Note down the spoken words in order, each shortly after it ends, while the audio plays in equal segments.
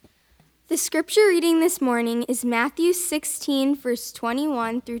The scripture reading this morning is Matthew 16, verse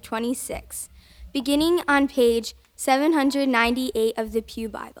 21 through 26, beginning on page 798 of the Pew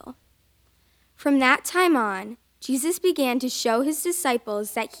Bible. From that time on, Jesus began to show his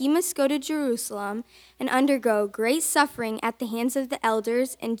disciples that he must go to Jerusalem and undergo great suffering at the hands of the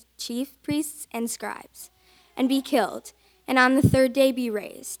elders and chief priests and scribes, and be killed, and on the third day be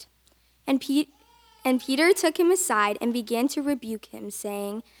raised. And Peter took him aside and began to rebuke him,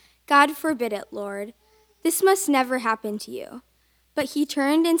 saying, God forbid it, Lord. This must never happen to you. But he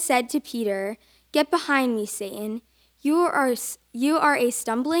turned and said to Peter, Get behind me, Satan. You are a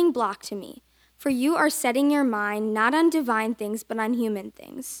stumbling block to me, for you are setting your mind not on divine things but on human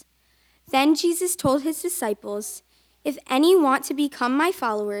things. Then Jesus told his disciples, If any want to become my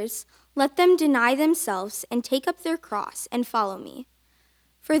followers, let them deny themselves and take up their cross and follow me.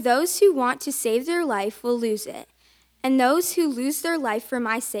 For those who want to save their life will lose it, and those who lose their life for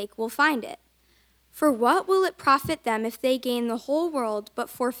my sake will find it. For what will it profit them if they gain the whole world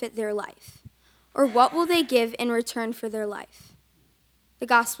but forfeit their life? Or what will they give in return for their life? The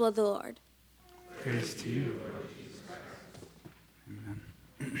Gospel of the Lord. Praise to you, Lord Jesus Christ.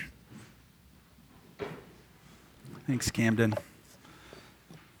 Amen. Thanks, Camden.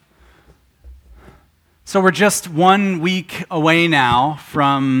 So we're just 1 week away now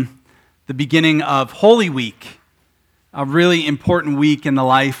from the beginning of Holy Week, a really important week in the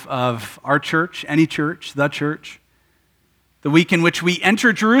life of our church, any church, the church. The week in which we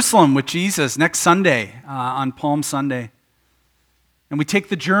enter Jerusalem with Jesus next Sunday, on Palm Sunday. And we take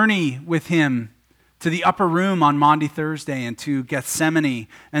the journey with him to the upper room on Maundy Thursday and to Gethsemane.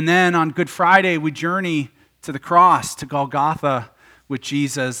 And then on Good Friday, we journey to the cross, to Golgotha with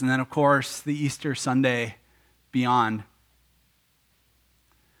Jesus. And then, of course, the Easter Sunday beyond.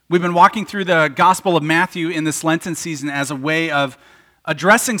 We've been walking through the Gospel of Matthew in this Lenten season as a way of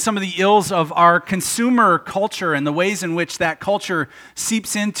addressing some of the ills of our consumer culture and the ways in which that culture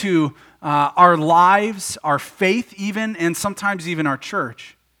seeps into our lives, our faith even, and sometimes even our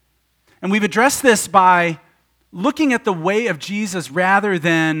church. And we've addressed this by looking at the way of Jesus rather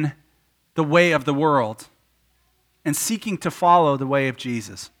than the way of the world and seeking to follow the way of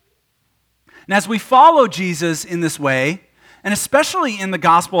Jesus. And as we follow Jesus in this way, and especially in the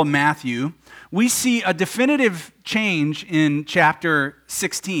Gospel of Matthew, we see a definitive change in chapter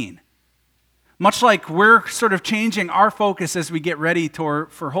 16. Much like we're sort of changing our focus as we get ready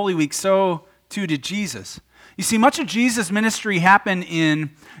for Holy Week, so too did Jesus. You see, much of Jesus' ministry happened in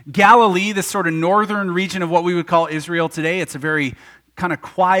Galilee, this sort of northern region of what we would call Israel today. It's a very kind of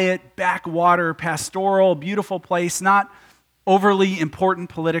quiet, backwater, pastoral, beautiful place, not overly important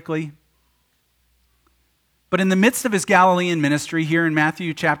politically. But in the midst of his Galilean ministry, here in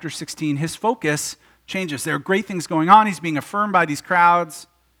Matthew chapter 16, his focus changes. There are great things going on. He's being affirmed by these crowds.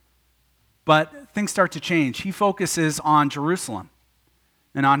 But things start to change. He focuses on Jerusalem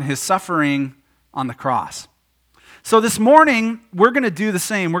and on his suffering on the cross. So this morning, we're going to do the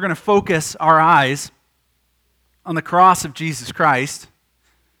same. We're going to focus our eyes on the cross of Jesus Christ.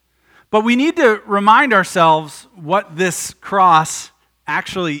 But we need to remind ourselves what this cross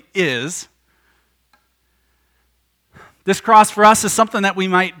actually is. This cross for us is something that we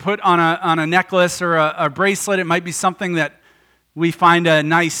might put on a necklace or a bracelet. It might be something that we find a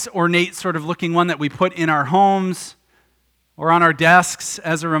nice, ornate sort of looking one that we put in our homes or on our desks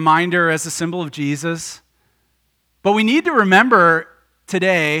as a reminder, as a symbol of Jesus. But we need to remember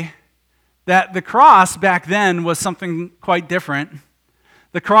today that the cross back then was something quite different.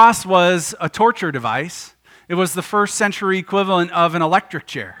 The cross was a torture device. It was the first century equivalent of an electric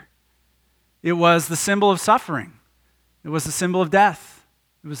chair. It was the symbol of suffering. It was a symbol of death.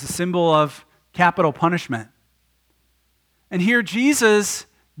 It was a symbol of capital punishment. And here Jesus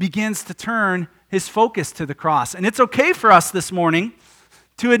begins to turn his focus to the cross. And it's okay for us this morning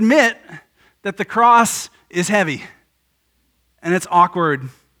to admit that the cross is heavy and it's awkward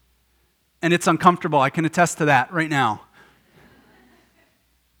and it's uncomfortable. I can attest to that right now.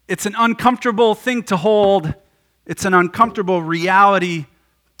 It's an uncomfortable thing to hold. It's an uncomfortable reality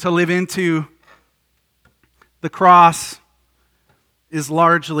to live into. The cross is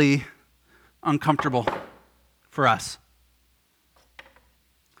largely uncomfortable for us.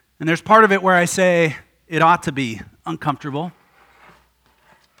 And there's part of it where I say it ought to be uncomfortable.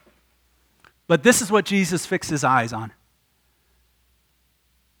 But this is what Jesus fixed his eyes on.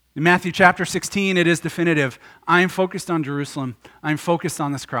 In Matthew chapter 16, it is definitive. I am focused on Jerusalem. I'm focused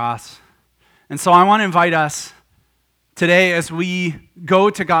on this cross. And so I want to invite us today as we go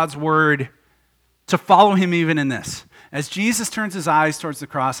to God's word to follow him even in this. As Jesus turns his eyes towards the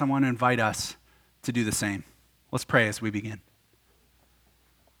cross, I want to invite us to do the same. Let's pray as we begin.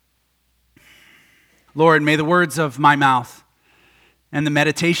 Lord, may the words of my mouth and the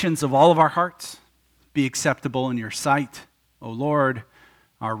meditations of all of our hearts be acceptable in your sight, O Lord,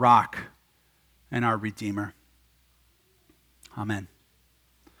 our rock and our Redeemer. Amen.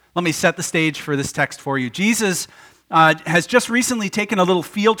 Let me set the stage for this text for you. Jesus has just recently taken a little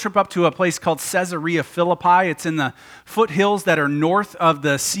field trip up to a place called Caesarea Philippi. It's in the foothills that are north of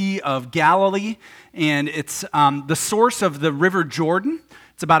the Sea of Galilee, and it's the source of the River Jordan.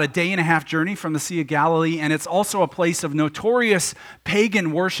 It's about a day and a half journey from the Sea of Galilee, and it's also a place of notorious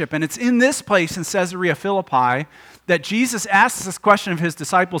pagan worship. And it's in this place in Caesarea Philippi that Jesus asks this question of his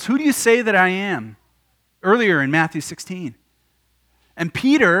disciples, "Who do you say that I am?" Earlier in Matthew 16. And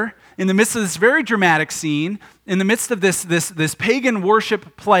Peter, in the midst of this very dramatic scene, in the midst of this pagan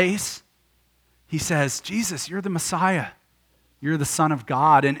worship place, he says, "Jesus, you're the Messiah. You're the Son of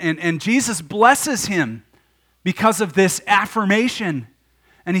God." And Jesus blesses him because of this affirmation.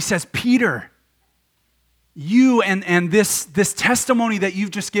 And he says, "Peter, you and this testimony that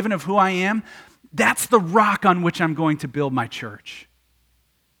you've just given of who I am, that's the rock on which I'm going to build my church.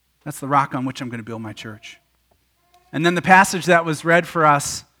 That's the rock on which I'm going to build my church." And then the passage that was read for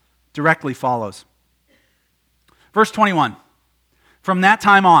us directly follows. Verse 21, "From that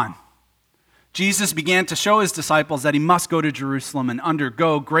time on, Jesus began to show his disciples that he must go to Jerusalem and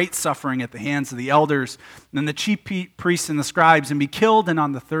undergo great suffering at the hands of the elders and the chief priests and the scribes and be killed and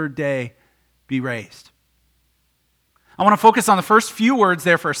on the third day be raised." I want to focus on the first few words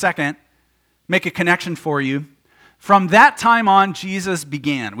there for a second, make a connection for you. From that time on, Jesus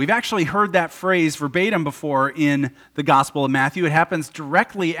began. We've actually heard that phrase verbatim before in the Gospel of Matthew. It happens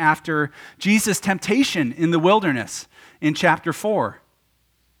directly after Jesus' temptation in the wilderness in chapter 4.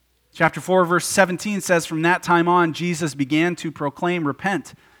 Chapter 4, verse 17 says, "From that time on, Jesus began to proclaim,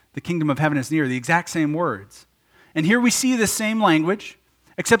 'Repent, the kingdom of heaven is near.'" The exact same words. And here we see this same language,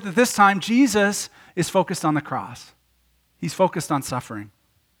 except that this time Jesus is focused on the cross. He's focused on suffering.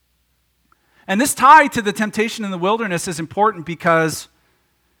 And this tie to the temptation in the wilderness is important because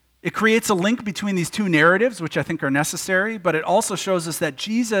it creates a link between these two narratives, which I think are necessary, but it also shows us that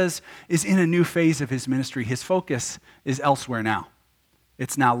Jesus is in a new phase of his ministry. His focus is elsewhere now.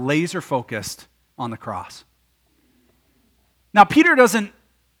 It's now laser focused on the cross. Now, Peter doesn't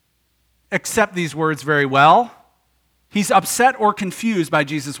accept these words very well. He's upset or confused by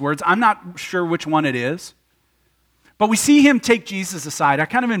Jesus' words. I'm not sure which one it is. But we see him take Jesus aside. I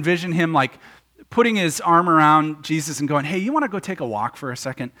kind of envision him like putting his arm around Jesus and going, "Hey, you want to go take a walk for a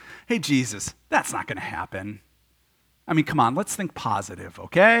second? Hey, Jesus, that's not going to happen. I mean, come on, let's think positive,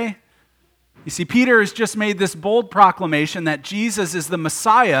 okay?" You see, Peter has just made this bold proclamation that Jesus is the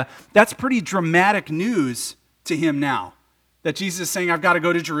Messiah. That's pretty dramatic news to him now. That Jesus is saying, "I've got to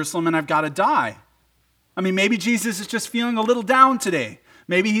go to Jerusalem and I've got to die." I mean, maybe Jesus is just feeling a little down today.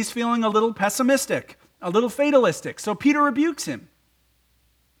 Maybe he's feeling a little pessimistic, a little fatalistic. So Peter rebukes him.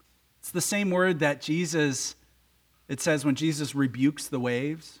 It's the same word that Jesus, it says when Jesus rebukes the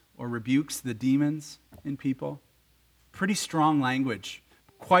waves or rebukes the demons in people. Pretty strong language.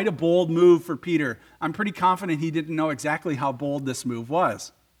 Quite a bold move for Peter. I'm pretty confident he didn't know exactly how bold this move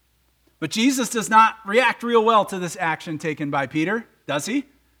was. But Jesus does not react real well to this action taken by Peter, does he?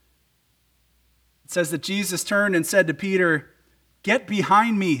 It says that Jesus turned and said to Peter, "Get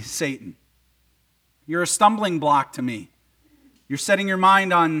behind me, Satan. You're a stumbling block to me. You're setting your mind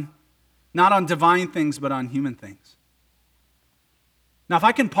not on divine things, but on human things." Now, if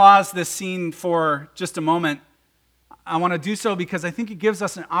I can pause this scene for just a moment, I want to do so because I think it gives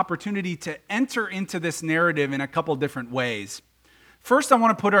us an opportunity to enter into this narrative in a couple different ways. First, I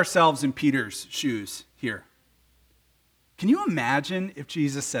want to put ourselves in Peter's shoes here. Can you imagine if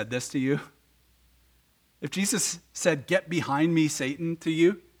Jesus said this to you? If Jesus said, "Get behind me, Satan," to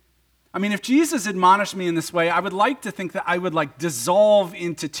you? I mean, if Jesus admonished me in this way, I would like to think that I would dissolve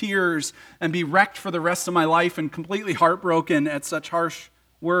into tears and be wrecked for the rest of my life and completely heartbroken at such harsh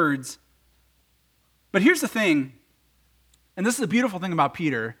words. But here's the thing, and this is the beautiful thing about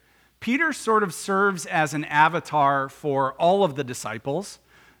Peter. Peter sort of serves as an avatar for all of the disciples,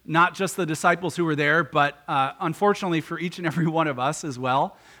 not just the disciples who were there, but unfortunately for each and every one of us as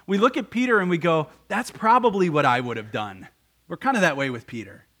well. We look at Peter and we go, "That's probably what I would have done." We're kind of that way with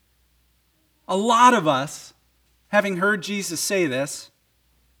Peter. A lot of us, having heard Jesus say this,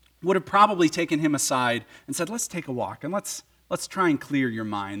 would have probably taken him aside and said, "Let's take a walk and let's try and clear your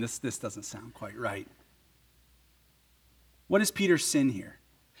mind. This doesn't sound quite right." What is Peter's sin here?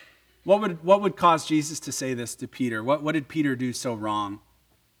 What would cause Jesus to say this to Peter? What did Peter do so wrong?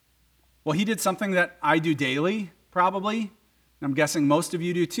 Well, he did something that I do daily, probably, and I'm guessing most of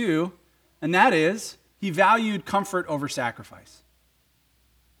you do too, and that is he valued comfort over sacrifice.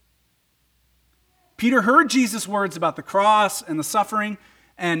 Peter heard Jesus' words about the cross and the suffering,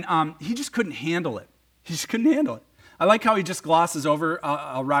 and he just couldn't handle it. He just couldn't handle it. I like how he just glosses over,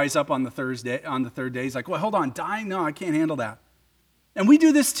 I'll rise up on the third day. He's like, well, hold on, dying? No, I can't handle that. And we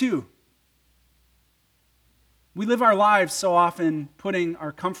do this too. We live our lives so often putting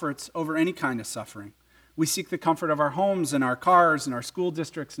our comforts over any kind of suffering. We seek the comfort of our homes and our cars and our school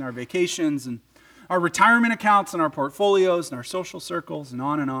districts and our vacations and our retirement accounts and our portfolios and our social circles and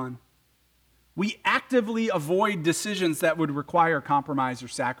on and on. We actively avoid decisions that would require compromise or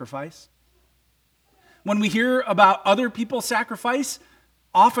sacrifice. When we hear about other people's sacrifice,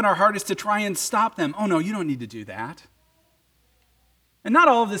 often our heart is to try and stop them. Oh no, you don't need to do that. And not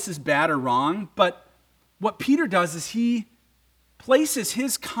all of this is bad or wrong, but what Peter does is he places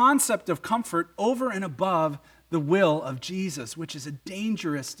his concept of comfort over and above the will of Jesus, which is a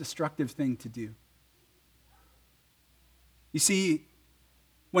dangerous, destructive thing to do. You see,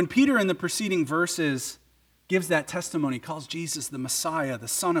 when Peter in the preceding verses gives that testimony, calls Jesus the Messiah, the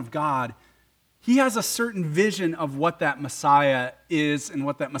Son of God, he has a certain vision of what that Messiah is and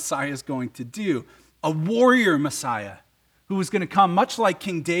what that Messiah is going to do. A warrior Messiah who is going to come much like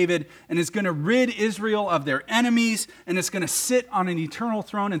King David and is going to rid Israel of their enemies and is going to sit on an eternal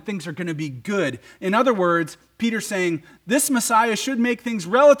throne and things are going to be good. In other words, Peter's saying, this Messiah should make things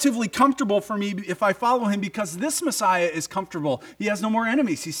relatively comfortable for me if I follow him because this Messiah is comfortable. He has no more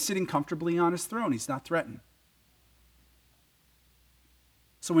enemies. He's sitting comfortably on his throne. He's not threatened.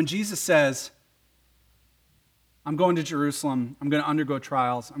 So when Jesus says, I'm going to Jerusalem, I'm going to undergo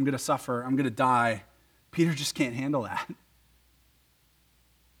trials, I'm going to suffer, I'm going to die, Peter just can't handle that.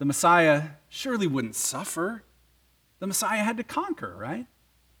 The Messiah surely wouldn't suffer. The Messiah had to conquer, right?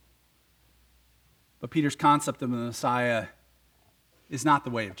 But Peter's concept of the Messiah is not the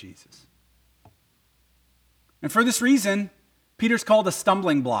way of Jesus. And for this reason, Peter's called a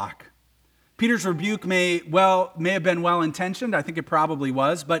stumbling block. Peter's rebuke may have been well-intentioned. I think it probably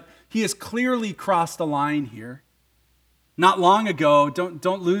was, but he has clearly crossed a line here. Not long ago,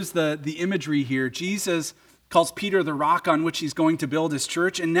 don't lose the imagery here, Jesus calls Peter the rock on which he's going to build his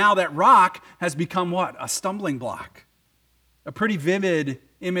church, and now that rock has become what? A stumbling block. A pretty vivid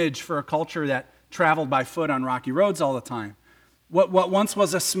image for a culture that traveled by foot on rocky roads all the time. What once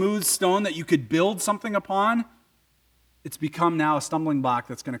was a smooth stone that you could build something upon, it's become now a stumbling block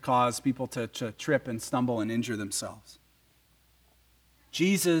that's going to cause people to trip and stumble and injure themselves.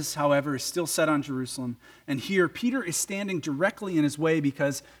 Jesus, however, is still set on Jerusalem, and here Peter is standing directly in his way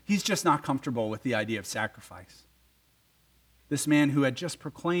because he's just not comfortable with the idea of sacrifice. This man who had just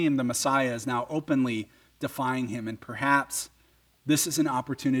proclaimed the Messiah is now openly defying him, and perhaps this is an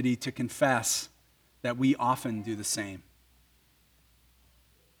opportunity to confess that we often do the same.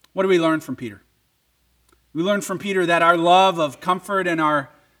 What do we learn from Peter? We learn from Peter that our love of comfort and our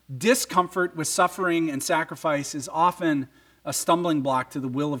discomfort with suffering and sacrifice is often a stumbling block to the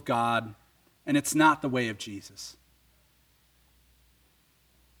will of God, and it's not the way of Jesus.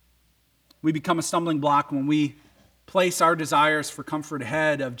 We become a stumbling block when we place our desires for comfort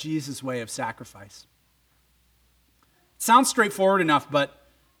ahead of Jesus' way of sacrifice. It sounds straightforward enough, but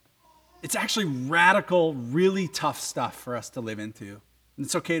it's actually radical, really tough stuff for us to live into. And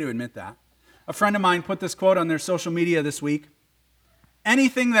it's okay to admit that. A friend of mine put this quote on their social media this week: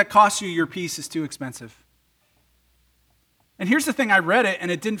 anything that costs you your peace is too expensive. And here's the thing, I read it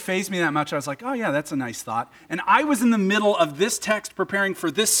and it didn't faze me that much. I was like, oh yeah, that's a nice thought. And I was in the middle of this text preparing for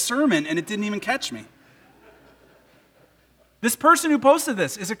this sermon and it didn't even catch me. This person who posted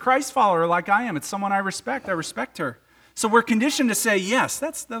this is a Christ follower like I am. It's someone I respect. I respect her. So we're conditioned to say, yes,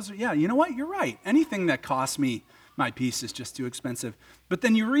 yeah, you know what? You're right. Anything that costs me my peace is just too expensive. But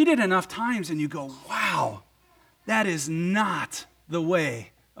then you read it enough times and you go, wow, that is not the way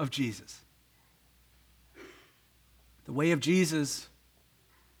of Jesus. The way of Jesus,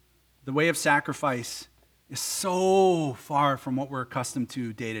 the way of sacrifice, is so far from what we're accustomed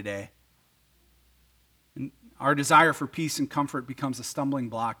to day to day. And our desire for peace and comfort becomes a stumbling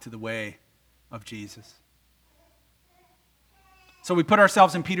block to the way of Jesus. So we put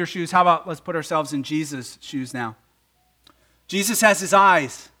ourselves in Peter's shoes. How about let's put ourselves in Jesus' shoes now? Jesus has his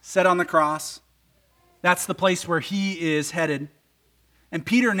eyes set on the cross. That's the place where he is headed. And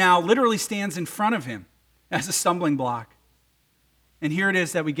Peter now literally stands in front of him as a stumbling block. And here it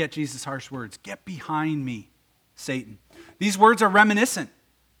is that we get Jesus' harsh words. Get behind me, Satan. These words are reminiscent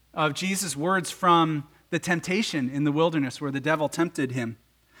of Jesus' words from the temptation in the wilderness where the devil tempted him.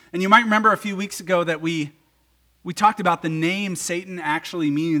 And you might remember a few weeks ago that we talked about the name Satan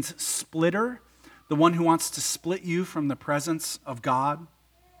actually means splitter, the one who wants to split you from the presence of God.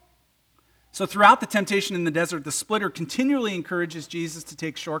 So throughout the temptation in the desert, the splitter continually encourages Jesus to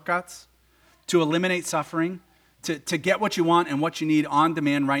take shortcuts, to eliminate suffering, to get what you want and what you need on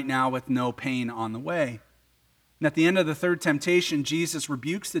demand right now with no pain on the way. And at the end of the third temptation, Jesus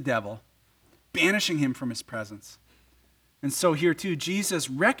rebukes the devil, banishing him from his presence. And so here too, Jesus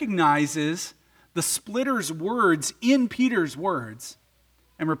recognizes the splitter's words in Peter's words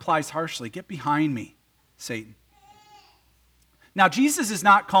and replies harshly, "Get behind me, Satan." Now, Jesus is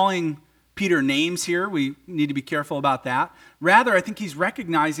not calling Peter names here. We need to be careful about that. Rather, I think he's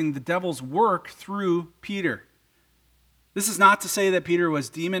recognizing the devil's work through Peter. This is not to say that Peter was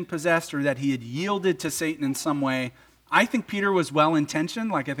demon-possessed or that he had yielded to Satan in some way. I think Peter was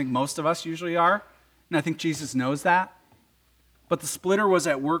well-intentioned, like I think most of us usually are, and I think Jesus knows that. But the splitter was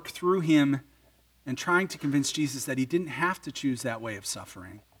at work through him and trying to convince Jesus that he didn't have to choose that way of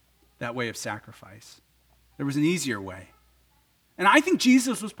suffering, that way of sacrifice. There was an easier way. And I think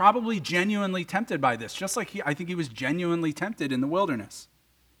Jesus was probably genuinely tempted by this, just like I think he was genuinely tempted in the wilderness.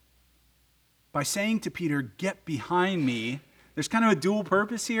 By saying to Peter, "Get behind me," there's kind of a dual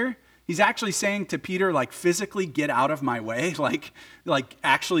purpose here. He's actually saying to Peter, like, physically get out of my way, like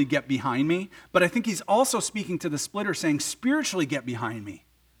actually get behind me. But I think he's also speaking to the splitter, saying, spiritually get behind me.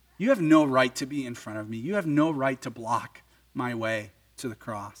 You have no right to be in front of me. You have no right to block my way to the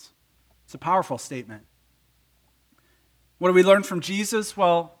cross. It's a powerful statement. What do we learn from Jesus?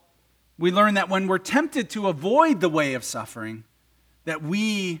 Well, we learn that when we're tempted to avoid the way of suffering, that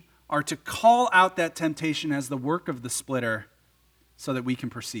we are to call out that temptation as the work of the splitter so that we can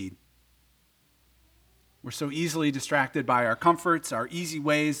proceed. We're so easily distracted by our comforts, our easy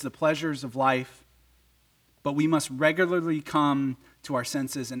ways, the pleasures of life, but we must regularly come to our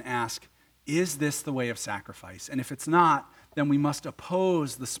senses and ask, is this the way of sacrifice? And if it's not, then we must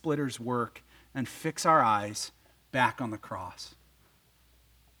oppose the splitter's work and fix our eyes back on the cross.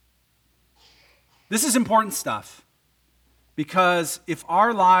 This is important stuff because if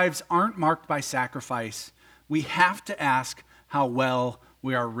our lives aren't marked by sacrifice, we have to ask how well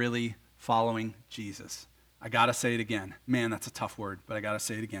we are really following Jesus. I got to say it again. Man, that's a tough word, but I got to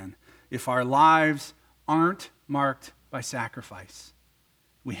say it again. If our lives aren't marked by sacrifice,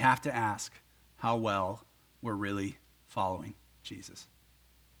 we have to ask how well we're really following Jesus.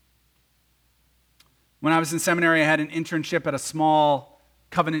 When I was in seminary, I had an internship at a small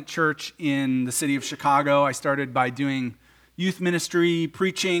covenant church in the city of Chicago. I started by doing youth ministry,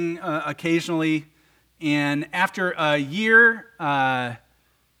 preaching occasionally. And after a year, I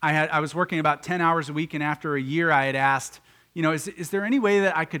was working about 10 hours a week. And after a year, I had asked, is there any way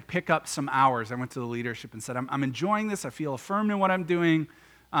that I could pick up some hours? I went to the leadership and said, I'm enjoying this. I feel affirmed in what I'm doing.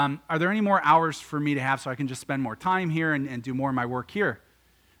 Are there any more hours for me to have so I can just spend more time here and do more of my work here?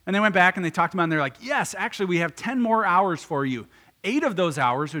 And they went back and they talked about it and they're like, yes, actually, we have 10 more hours for you. 8 of those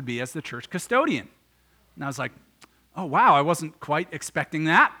hours would be as the church custodian. And I was like, oh, wow, I wasn't quite expecting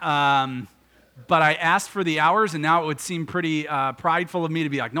that. But I asked for the hours, and now it would seem pretty prideful of me to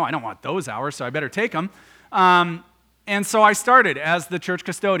be like, no, I don't want those hours, so I better take them. And so I started as the church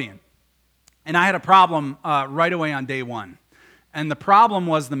custodian. And I had a problem right away on day one. And the problem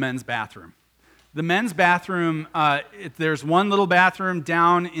was the men's bathroom. The men's bathroom, there's one little bathroom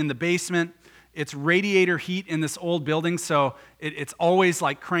down in the basement. It's radiator heat in this old building, so it's always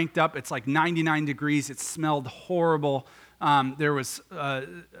like cranked up. It's like 99 degrees. It smelled horrible. There was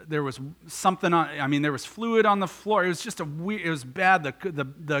something on. There was fluid on the floor. It was just it was bad.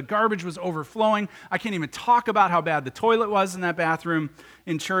 The garbage was overflowing. I can't even talk about how bad the toilet was in that bathroom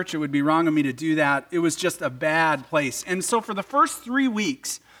in church. It would be wrong of me to do that. It was just a bad place. And so for the first 3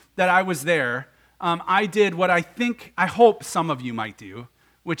 weeks that I was there, I did what I hope some of you might do,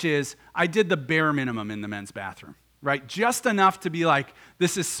 which is I did the bare minimum in the men's bathroom, right? Just enough to be like,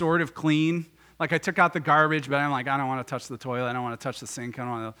 this is sort of clean. Like I took out the garbage, but I'm like, I don't want to touch the toilet. I don't want to touch the sink. I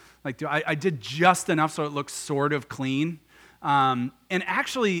don't want to I did just enough so it looks sort of clean. And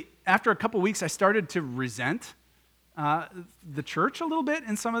actually, after a couple weeks, I started to resent the church a little bit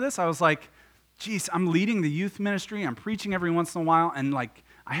in some of this. I was like, geez, I'm leading the youth ministry. I'm preaching every once in a while. And like,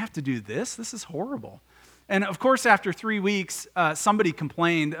 I have to do this? This is horrible. And of course, after 3 weeks, somebody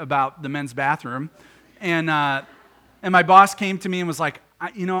complained about the men's bathroom. And my boss came to me and was like,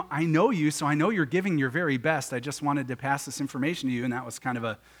 I know you, so I know you're giving your very best. I just wanted to pass this information to you, and that was kind of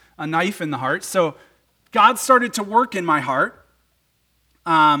a knife in the heart. So God started to work in my heart,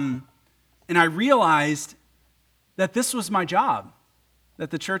 and I realized that this was my job,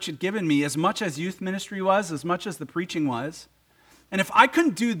 that the church had given me, as much as youth ministry was, as much as the preaching was. And if I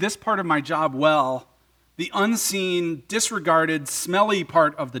couldn't do this part of my job well, the unseen, disregarded, smelly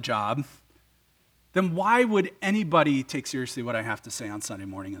part of the job, then why would anybody take seriously what I have to say on Sunday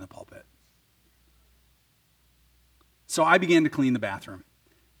morning in the pulpit? So I began to clean the bathroom.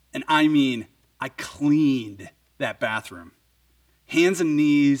 And I mean I cleaned that bathroom. Hands and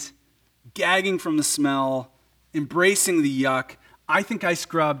knees, gagging from the smell, embracing the yuck. I think I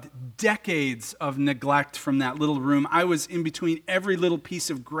scrubbed decades of neglect from that little room. I was in between every little piece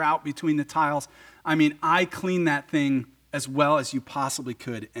of grout between the tiles. I mean, I cleaned that thing as well as you possibly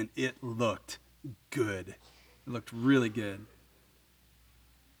could, and it looked good. It looked really good.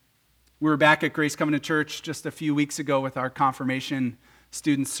 We were back at Grace Covenant Church just a few weeks ago with our confirmation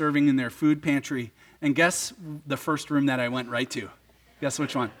students serving in their food pantry. And guess the first room that I went right to? Guess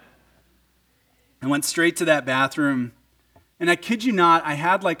which one? I went straight to that bathroom. And I kid you not, I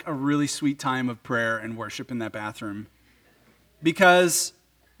had like a really sweet time of prayer and worship in that bathroom. Because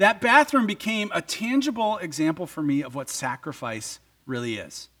that bathroom became a tangible example for me of what sacrifice really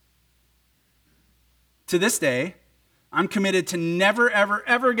is. To this day, I'm committed to never, ever,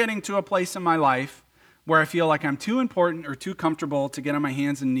 ever getting to a place in my life where I feel like I'm too important or too comfortable to get on my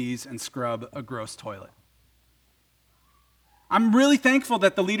hands and knees and scrub a gross toilet. I'm really thankful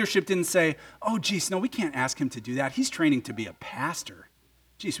that the leadership didn't say, oh, geez, no, we can't ask him to do that. He's training to be a pastor.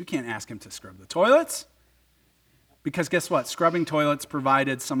 Geez, we can't ask him to scrub the toilets. Because guess what? Scrubbing toilets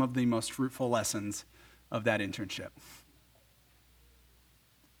provided some of the most fruitful lessons of that internship.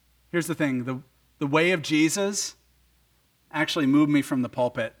 Here's the thing. The way of Jesus actually moved me from the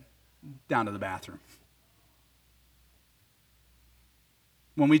pulpit down to the bathroom.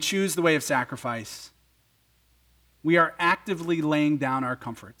 When we choose the way of sacrifice, we are actively laying down our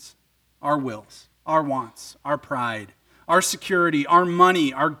comforts, our wills, our wants, our pride, our security, our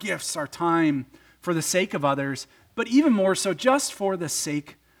money, our gifts, our time for the sake of others, but even more so just for the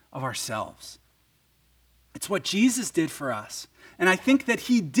sake of ourselves. It's what Jesus did for us. And I think that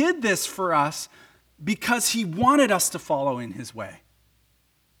he did this for us because he wanted us to follow in his way,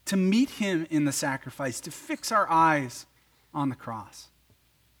 to meet him in the sacrifice, to fix our eyes on the cross.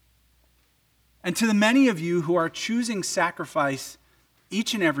 And to the many of you who are choosing sacrifice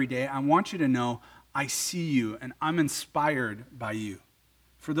each and every day, I want you to know I see you and I'm inspired by you.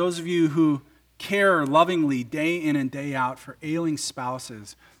 For those of you who care lovingly day in and day out for ailing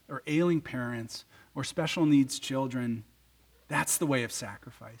spouses or ailing parents or special needs children, that's the way of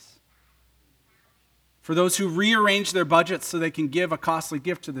sacrifice. For those who rearrange their budgets so they can give a costly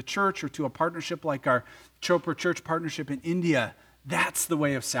gift to the church or to a partnership like our Chopra Church partnership in India, that's the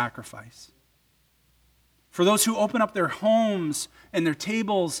way of sacrifice. For those who open up their homes and their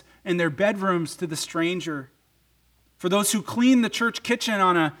tables and their bedrooms to the stranger. For those who clean the church kitchen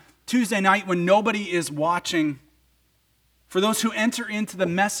on a Tuesday night when nobody is watching. For those who enter into the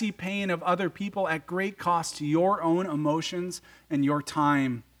messy pain of other people at great cost to your own emotions and your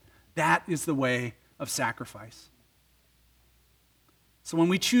time. That is the way of sacrifice. So when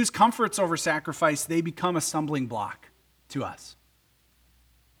we choose comforts over sacrifice, they become a stumbling block to us.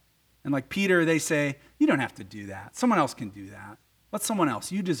 And like Peter, they say, you don't have to do that. Someone else can do that. Let someone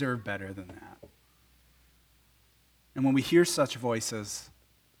else. You deserve better than that. And when we hear such voices,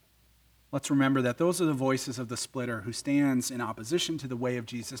 let's remember that those are the voices of the splitter who stands in opposition to the way of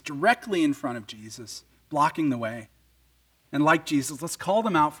Jesus, directly in front of Jesus, blocking the way. And like Jesus, let's call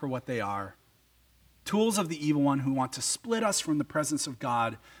them out for what they are. Tools of the evil one who want to split us from the presence of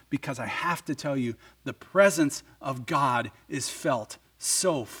God, because I have to tell you, the presence of God is felt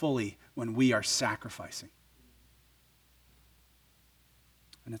so fully when we are sacrificing.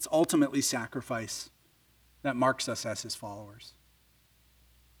 And it's ultimately sacrifice that marks us as his followers.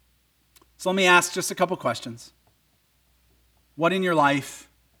 So let me ask just a couple questions. What in your life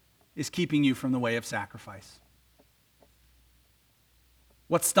is keeping you from the way of sacrifice?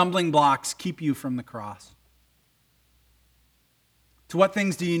 What stumbling blocks keep you from the cross? To what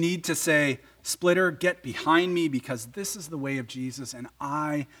things do you need to say, splitter, get behind me, because this is the way of Jesus and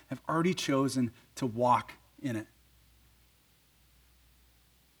I have already chosen to walk in it?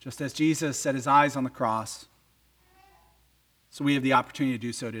 Just as Jesus set his eyes on the cross, so we have the opportunity to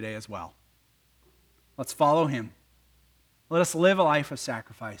do so today as well. Let's follow him. Let us live a life of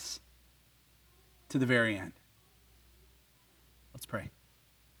sacrifice to the very end. Let's pray.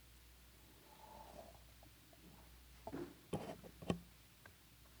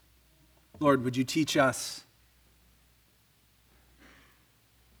 Lord, would you teach us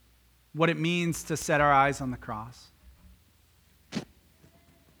what it means to set our eyes on the cross?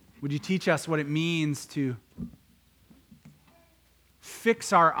 Would you teach us what it means to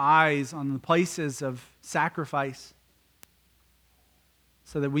fix our eyes on the places of sacrifice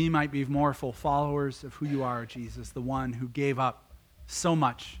so that we might be more full followers of who you are, Jesus, the one who gave up so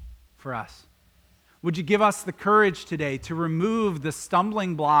much for us? Would you give us the courage today to remove the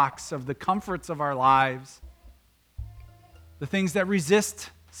stumbling blocks of the comforts of our lives, the things that resist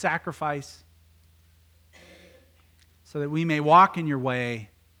sacrifice, so that we may walk in your way,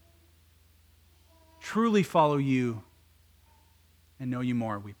 truly follow you, and know you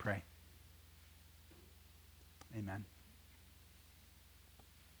more, we pray. Amen.